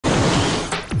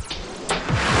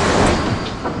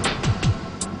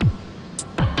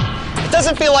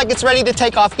doesn't feel like it's ready to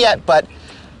take off yet, but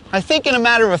I think in a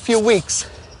matter of a few weeks,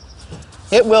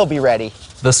 it will be ready.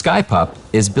 The SkyPup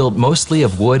is built mostly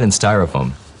of wood and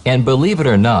styrofoam, and believe it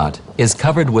or not, is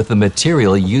covered with the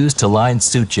material used to line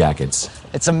suit jackets.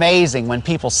 It's amazing when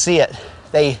people see it.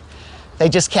 They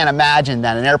just can't imagine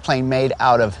that an airplane made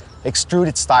out of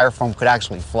extruded styrofoam could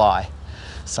actually fly.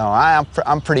 So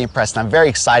I'm pretty impressed, and I'm very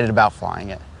excited about flying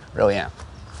it. Really am.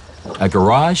 A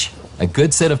garage, a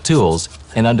good set of tools,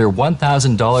 and under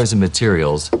 $1,000 in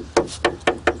materials.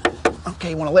 Okay,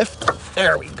 you want to lift?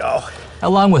 There we go.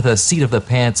 Along with a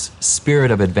seat-of-the-pants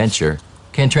spirit of adventure,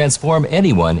 can transform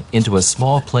anyone into a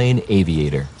small plane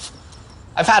aviator.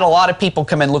 I've had a lot of people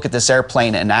come and look at this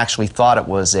airplane and actually thought it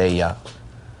was a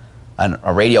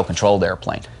radio-controlled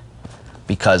airplane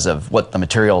because of what the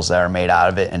materials that are made out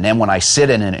of it. And then when I sit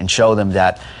in it and show them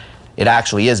that it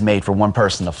actually is made for one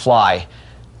person to fly,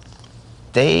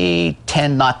 they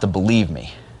tend not to believe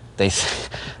me. They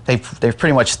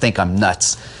pretty much think I'm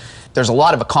nuts. There's a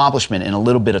lot of accomplishment in a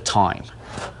little bit of time.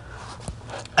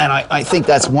 And I think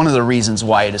that's one of the reasons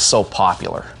why it is so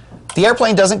popular. The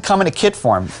airplane doesn't come in a kit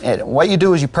form. What you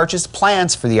do is you purchase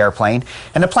plans for the airplane,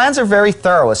 and the plans are very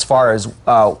thorough as far as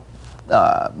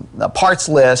the parts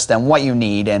list and what you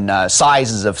need and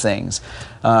sizes of things.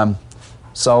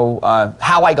 So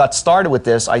how I got started with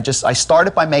this, I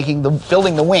started by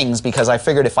building the wings, because I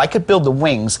figured if I could build the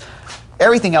wings,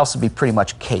 everything else would be pretty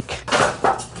much cake.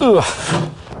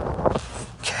 Ugh.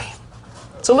 Okay.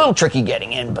 It's a little tricky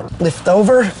getting in, but lift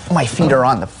over. My feet are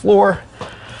on the floor.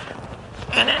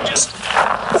 And then just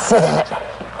sit in it.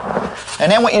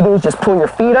 And then what you do is just pull your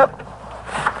feet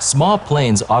up. Small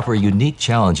planes offer unique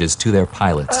challenges to their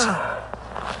pilots.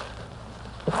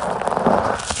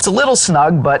 It's a little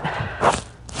snug, but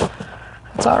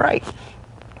it's all right.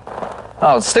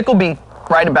 Oh, the stick will be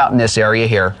right about in this area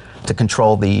here to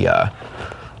control the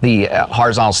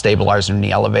horizontal stabilizer in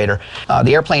the elevator.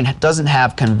 The airplane doesn't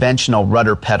have conventional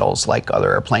rudder pedals like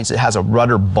other airplanes. It has a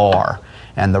rudder bar,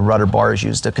 and the rudder bar is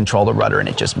used to control the rudder, and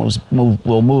it just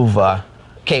will move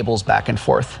cables back and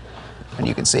forth, and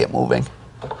you can see it moving.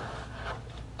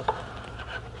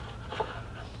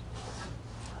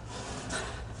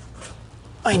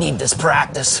 I need this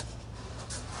practice.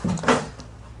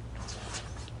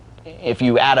 If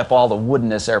you add up all the wood in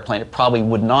this airplane, it probably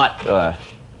would not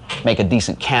make a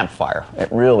decent campfire. It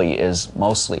really is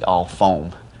mostly all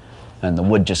foam, and the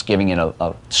wood just giving it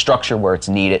a structure where it's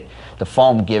needed, the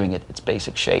foam giving it its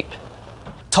basic shape.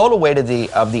 Total weight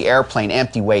of the airplane,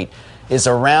 empty weight, is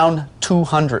around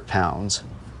 200 pounds.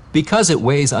 Because it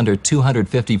weighs under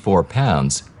 254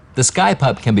 pounds, the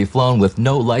SkyPup can be flown with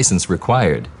no license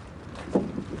required.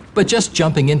 But just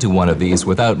jumping into one of these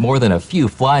without more than a few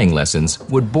flying lessons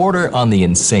would border on the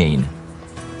insane.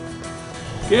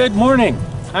 Good morning.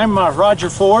 I'm Roger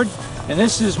Ford, and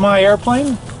this is my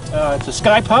airplane. It's a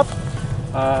SkyPup.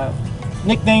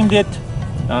 Nicknamed it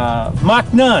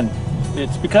Mach None.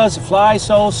 It's because it flies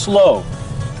so slow.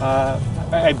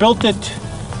 I built it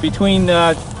between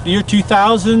the year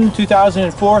 2000,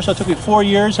 2004, so it took me 4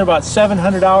 years and about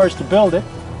 700 hours to build it.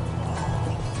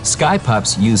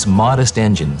 SkyPups use modest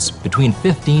engines, between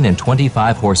 15 and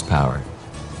 25 horsepower.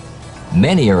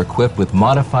 Many are equipped with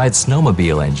modified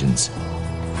snowmobile engines.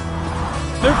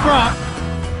 They're front.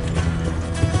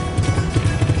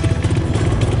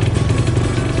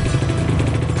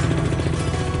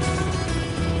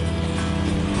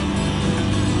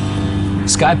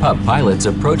 SkyPup pilots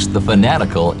approach the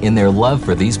fanatical in their love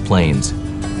for these planes.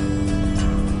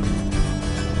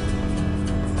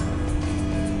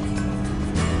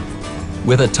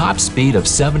 With a top speed of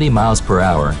 70 miles per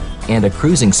hour and a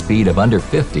cruising speed of under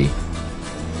 50,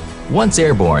 once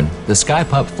airborne, the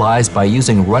SkyPup flies by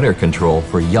using rudder control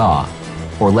for yaw,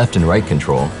 or left and right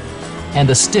control, and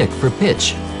a stick for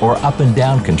pitch, or up and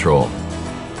down control.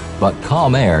 But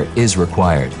calm air is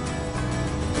required.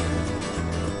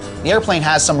 The airplane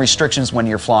has some restrictions when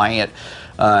you're flying it.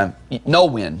 No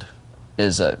wind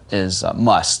is a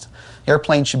must. The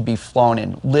airplane should be flown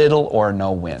in little or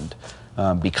no wind.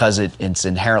 Because it's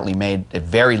inherently made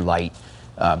very light.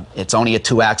 It's only a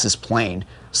two-axis plane,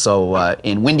 so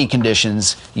in windy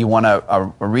conditions you want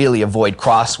to really avoid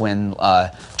crosswind,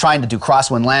 trying to do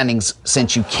crosswind landings,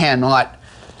 since you cannot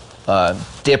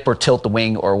dip or tilt the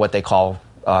wing, or what they call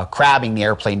crabbing the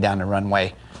airplane down the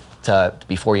runway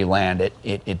before you land.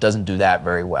 It doesn't do that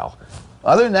very well.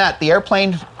 Other than that, the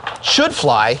airplane should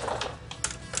fly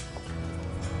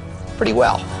pretty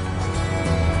well.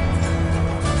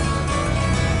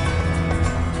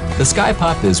 The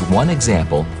SkyPup is one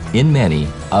example, in many,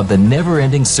 of the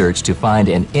never-ending search to find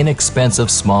an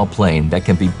inexpensive small plane that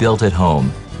can be built at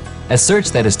home. a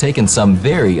search that has taken some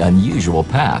very unusual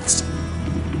paths.